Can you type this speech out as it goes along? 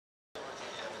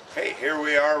Hey, here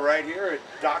we are right here at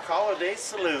Doc Holliday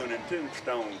Saloon in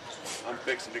Tombstone. I'm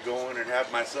fixing to go in and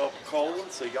have myself a cold one,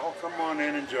 so y'all come on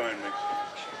in and join me.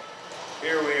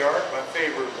 Here we are at my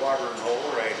favorite watering hole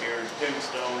right here in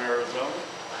Tombstone, Arizona.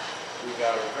 We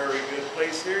got a very good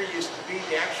place here. It used to be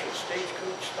the actual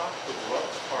stagecoach stop with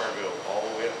Wells Fargo all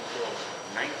the way up until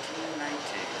 1919.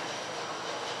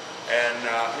 And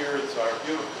here is our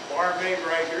beautiful barmaid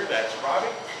right here. That's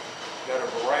Robbie. Got a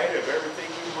variety of everything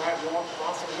you might want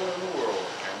possible in the world.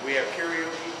 And we have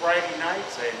karaoke Friday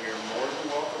nights, and you're more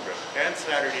than welcome to, and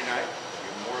Saturday night,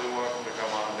 you're more than welcome to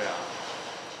come on down.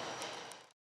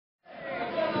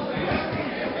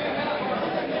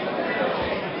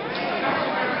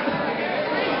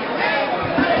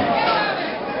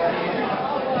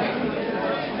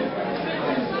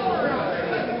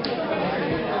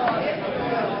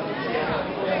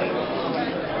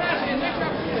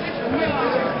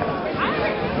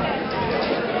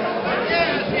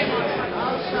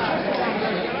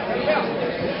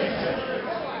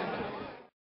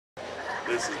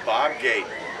 This is Bob Gate,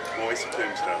 Voice of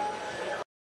Tombstone.